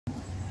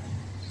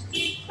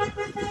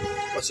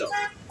What's up?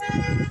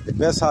 The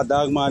best hot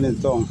dog man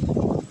in town.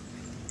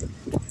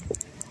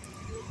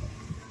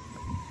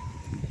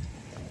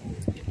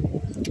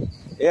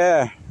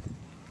 Yeah.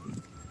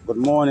 Good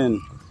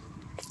morning.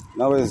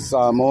 Now it's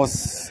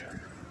almost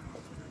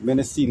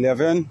minutes to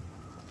 11.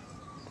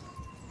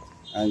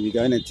 And we're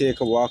going to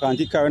take a walk.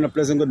 Auntie Karen, a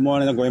pleasant good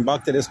morning. I'm going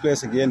back to this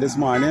place again this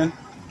morning.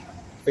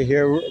 For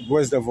here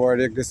was the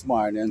verdict this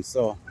morning.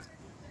 So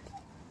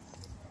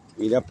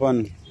we're up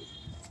on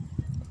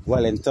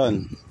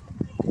Wellington.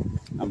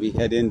 And we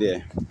head in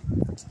there.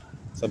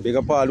 So big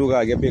up all who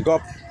gotta get big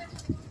up.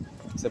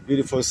 It's a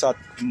beautiful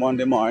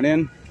Monday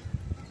morning.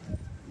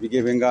 We're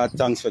giving God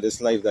thanks for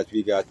this life that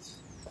we got.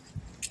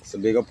 So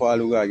big up all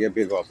who gotta get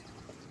big up.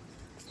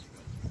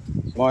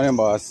 Morning,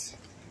 boss.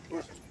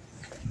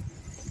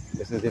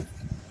 This is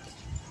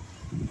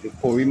the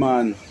Puri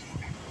man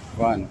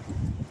van.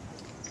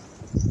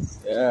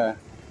 Yeah.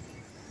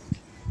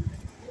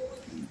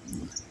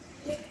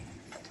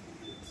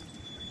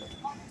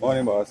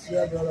 Morning, boss.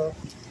 Yeah, brother.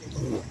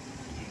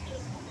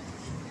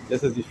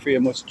 This is the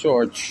famous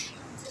church.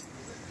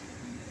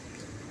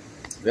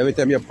 Every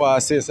time you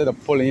pass it, instead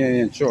of pulling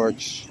in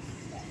church,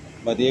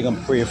 but they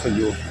can pray for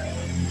you.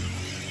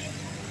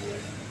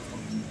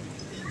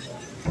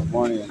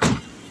 Morning.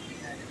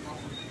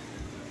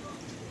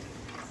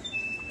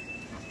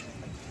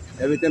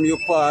 Every time you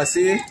pass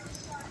it,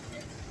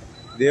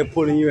 they're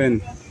pulling you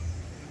in.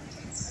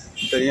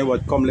 Telling you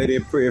what, come let they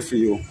pray for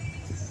you.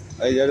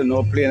 I don't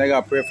know, I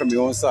gotta pray for my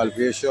own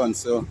salvation,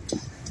 so.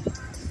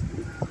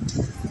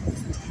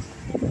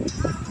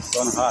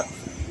 Sun hot.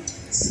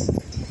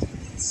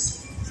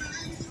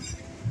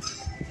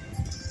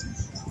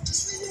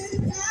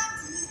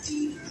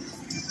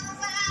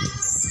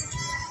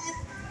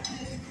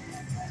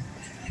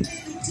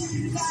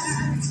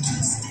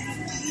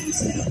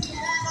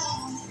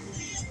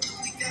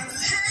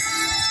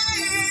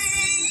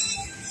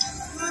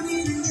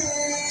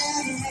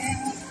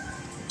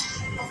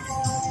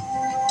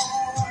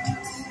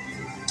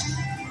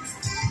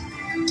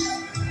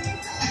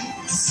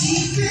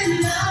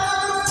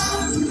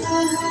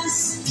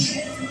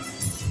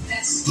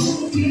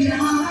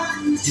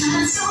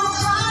 It's so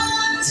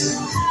hard to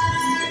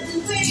hide the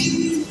way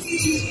you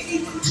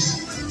feel,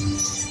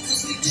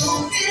 'cause we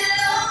don't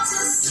belong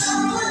to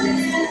someone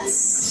else.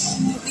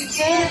 We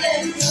can't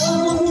let go.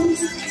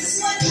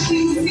 It's what we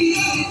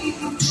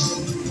feel.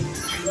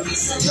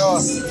 Yo,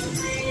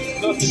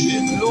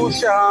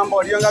 Lucia,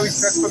 but you don't have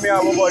respect for me,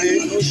 buddy.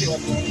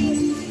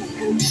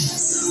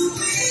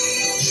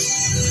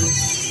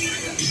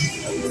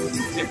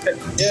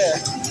 Yeah.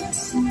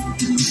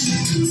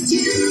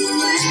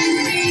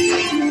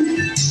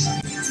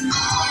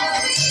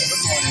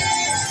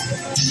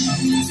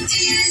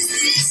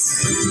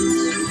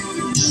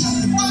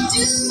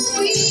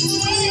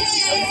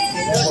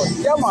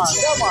 Come on.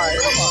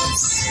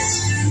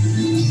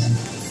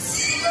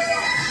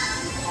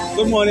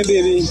 Good morning,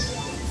 baby.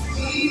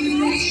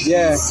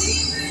 Yeah.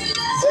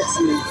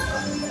 Sexy.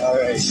 All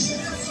right.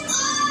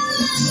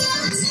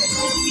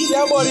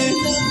 Yeah, buddy.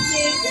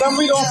 Some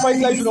we don't fight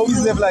life, we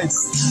live life.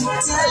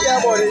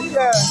 Yeah, buddy.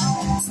 Yeah.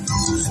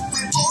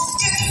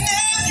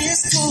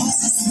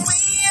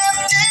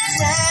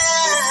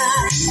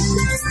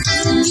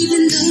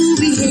 Even though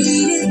we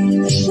hate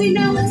it, we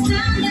know it's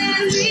not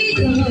that we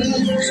do.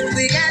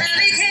 We gotta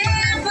be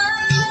careful.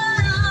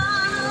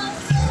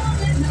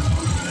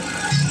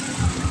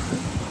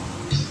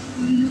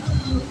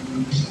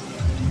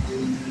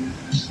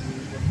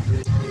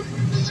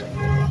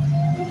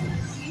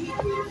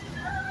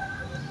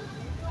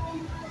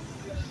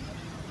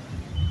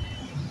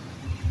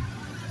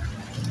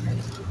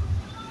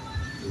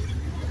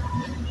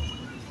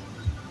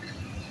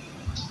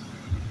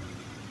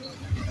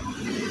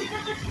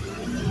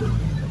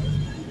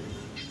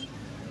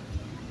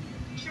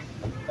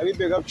 Let me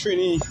big up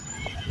Trini.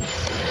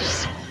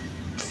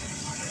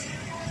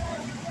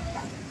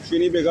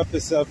 Trini, big up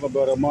yourself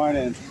about the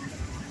morning.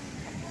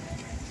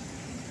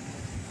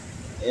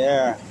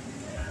 Yeah.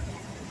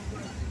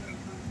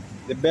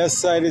 The best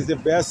side is the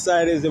west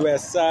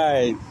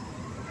side.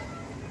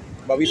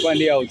 But we on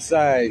the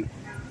outside.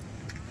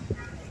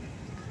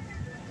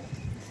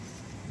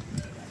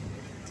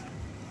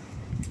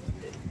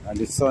 And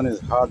the sun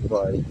is hot,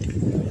 boy.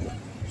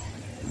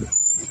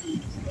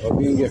 But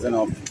we ain't giving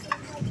up.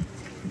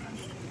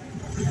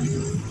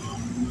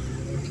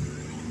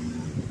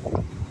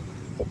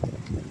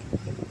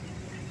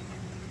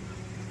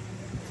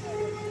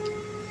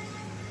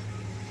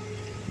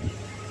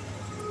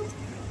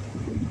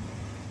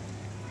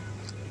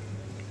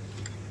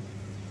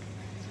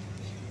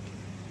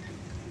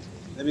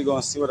 Let me go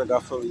and see what I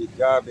got for you.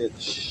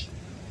 Garbage.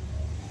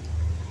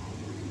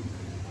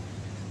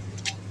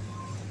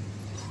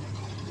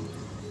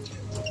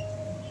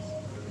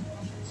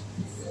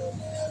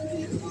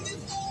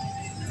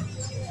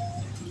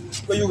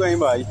 Where you going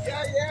by?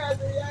 Yeah.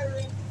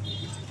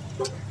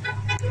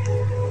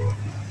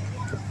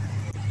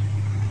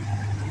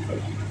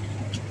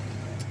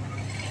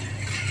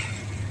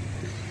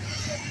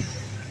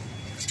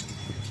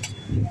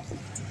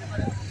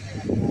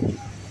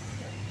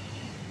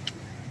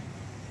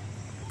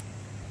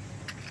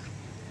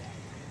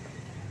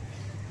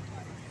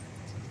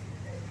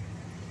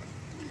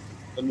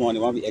 Good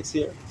morning, want to be X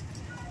here?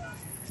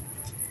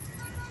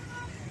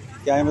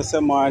 Can't even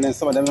say morning,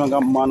 some of them don't got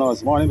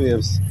manners. Morning,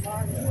 babes.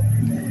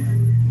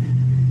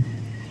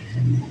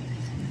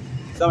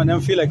 Some of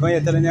them feel like when you're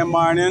telling them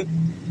morning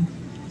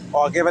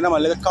or giving them a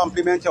little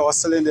compliment, you're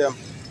hustling them.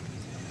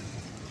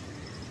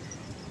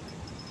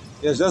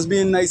 You're just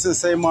being nice and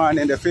say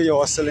morning, they feel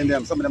you're hustling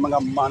them. Some of them don't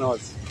got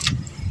manners.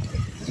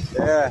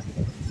 Yeah.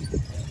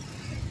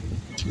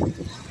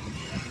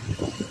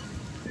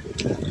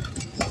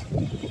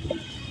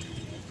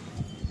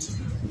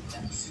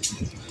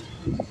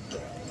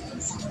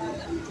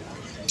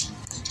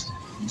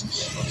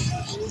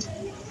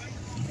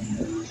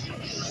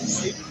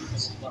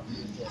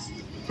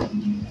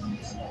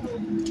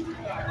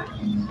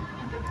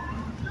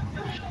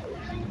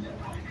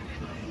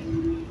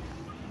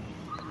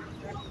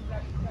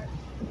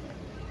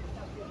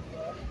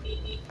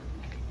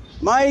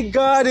 My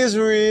God is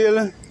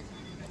real,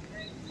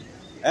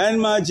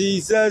 and my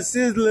Jesus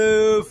is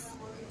love.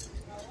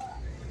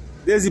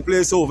 There's the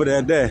place over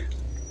there,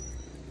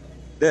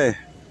 there.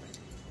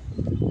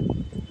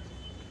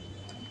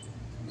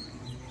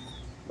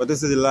 But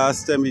this is the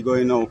last time we're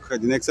going now. The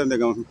next time they're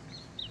gonna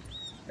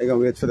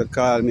wait for the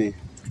call me.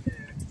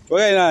 What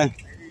going on?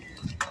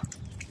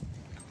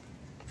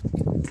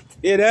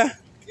 You there?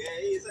 Yeah,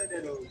 he's on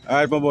there now.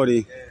 Alright, my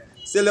buddy.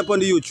 Yeah. Still up on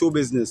the YouTube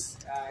business.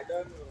 I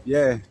don't know.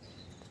 Yeah.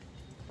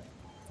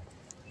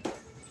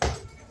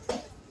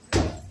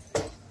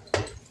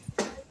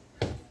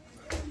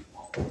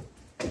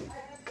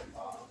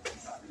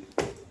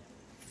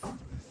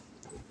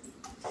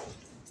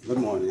 Good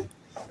morning.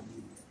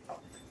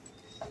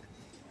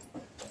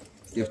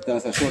 Give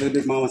thanks. I showed the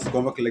big man wants to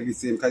come back like the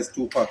same because it's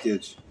 2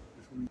 package.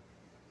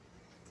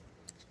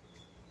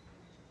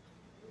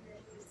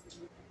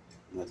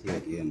 Not here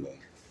again, boy.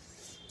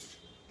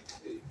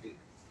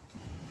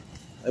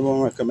 I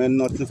won't recommend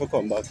nothing for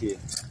come back here.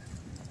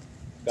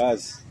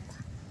 Guys,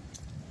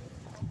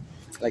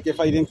 like if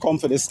I didn't come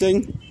for this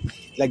thing,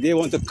 like they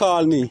want to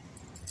call me.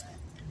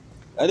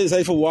 I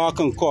decide to walk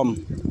and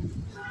come.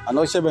 I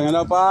know she bringing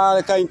up all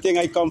the kind of thing.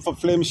 I come for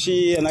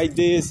flimsy and I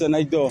this and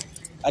I do.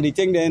 And the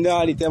thing they end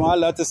all the time, all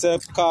that to say,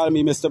 call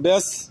me, Mr.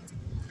 Best.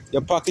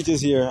 Your package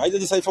is here. I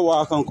just decide to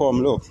walk and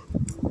come. Look.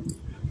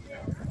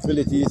 Feel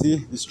it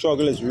easy. The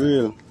struggle is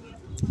real.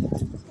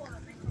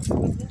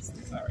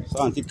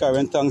 So Auntie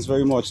Karen, thanks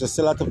very much. I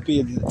still have to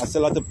pay. I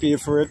still have to pay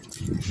for it.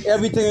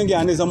 Everything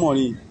again is a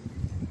money.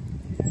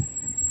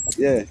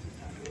 Yeah.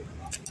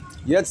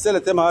 Yet still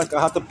at them I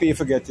have to pay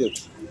for get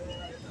it.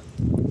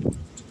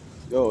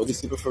 Yo,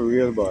 these people for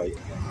real, boy.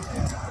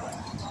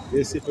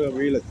 These people are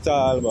real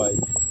tall, boy.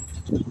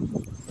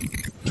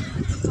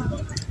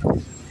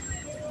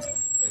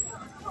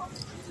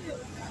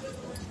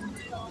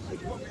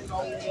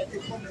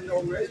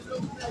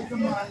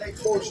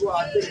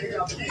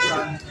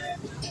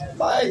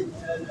 Bye.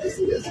 This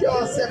is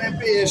your 7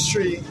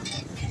 pastry.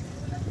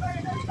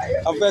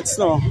 I bet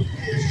no.